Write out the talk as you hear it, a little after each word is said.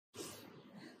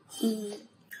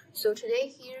So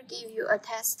today here give you a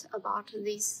test about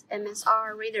this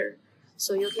MSR reader.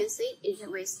 So you can see it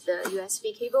with the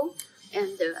USB cable,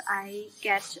 and I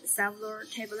get several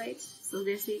tablets. So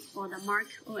this is for the Mac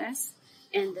OS,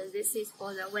 and this is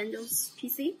for the Windows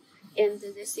PC, and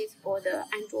this is for the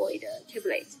Android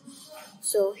tablet.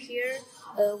 So here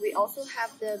we also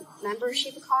have the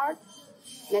membership card,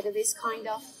 like this kind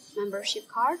of membership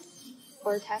card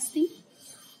for testing.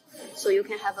 So you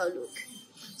can have a look.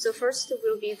 So first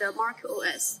will be the Mac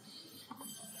OS.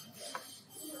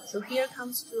 So here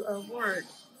comes to a word.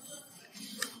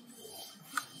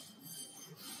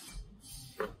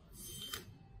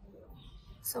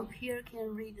 So here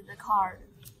can read the card.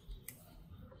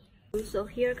 So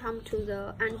here come to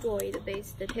the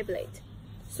Android-based tablet.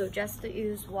 So just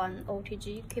use one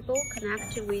OTG cable,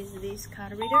 connect with this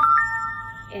card reader,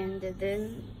 and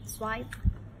then swipe.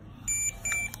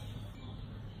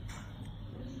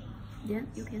 Then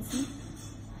you can see,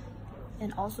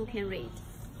 and also can read.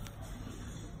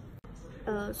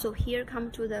 So here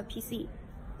come to the PC.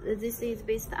 This is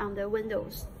based on the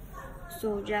Windows.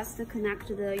 So just connect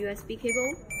the USB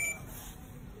cable,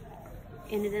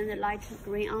 and then the light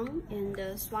green on,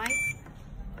 and swipe,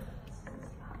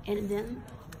 and then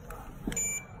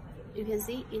you can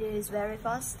see it is very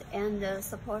fast and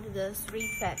support the 3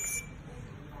 tracks.